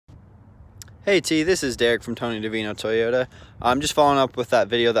Hey T, this is Derek from Tony Davino Toyota. I'm just following up with that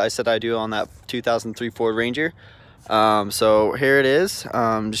video that I said I'd do on that 2003 Ford Ranger. So here it is.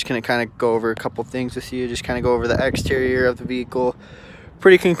 I'm just gonna kind of go over a couple things with you. Just kind of go over the exterior of the vehicle.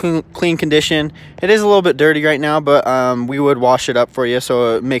 Pretty clean condition. It is a little bit dirty right now, but we would wash it up for you,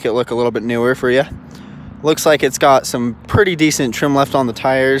 so it make it look a little bit newer for you. Looks like it's got some pretty decent trim left on the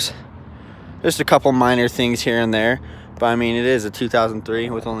tires. Just a couple minor things here and there. But I mean, it is a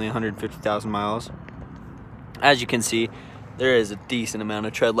 2003 with only 150,000 miles. As you can see, there is a decent amount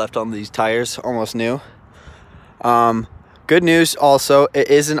of tread left on these tires, almost new. Good news also,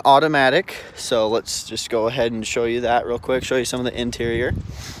 it is an automatic. So let's just go ahead and show you that real quick, show you some of the interior.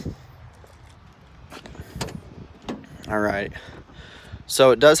 All right,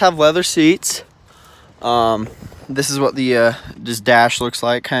 so it does have leather seats. This is what the just dash looks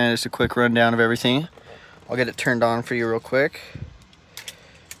like, kind of just a quick rundown of everything. I'll get it turned on for you real quick.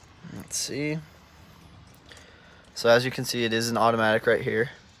 Let's see. So as you can see, it is an automatic right here.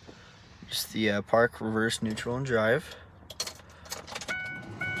 Just the park, reverse, neutral, and drive.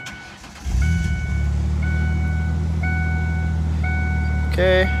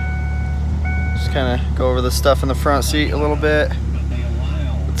 Okay. Just kind of go over the stuff in the front seat a little bit.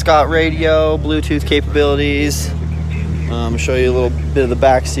 It's got radio, Bluetooth capabilities. Show you a little bit of the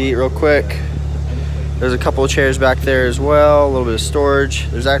back seat real quick. There's a couple of chairs back there as well, a little bit of storage.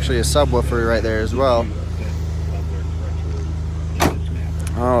 There's actually a subwoofer right there as well.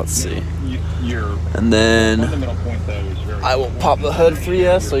 Oh, let's see. And then I will pop the hood for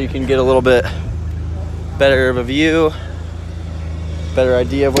you so you can get a little bit better of a view, better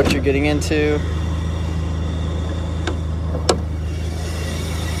idea of what you're getting into.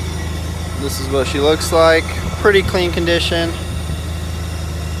 This is what she looks like. Pretty clean condition.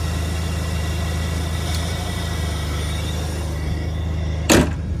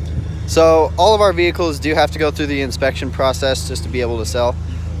 So all of our vehicles do have to go through the inspection process just to be able to sell.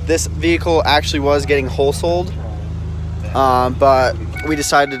 This vehicle actually was getting wholesaled, but we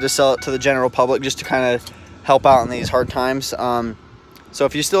decided to sell it to the general public just to kind of help out in these hard times. So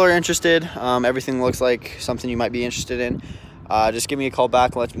if you still are interested, everything looks like something you might be interested in. Just give me a call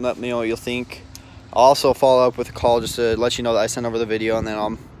back and let me know what you'll think. I'll also follow up with a call just to let you know that I sent over the video, and then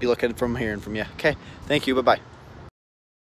I'll be looking from hearing from you. Okay, thank you, bye-bye.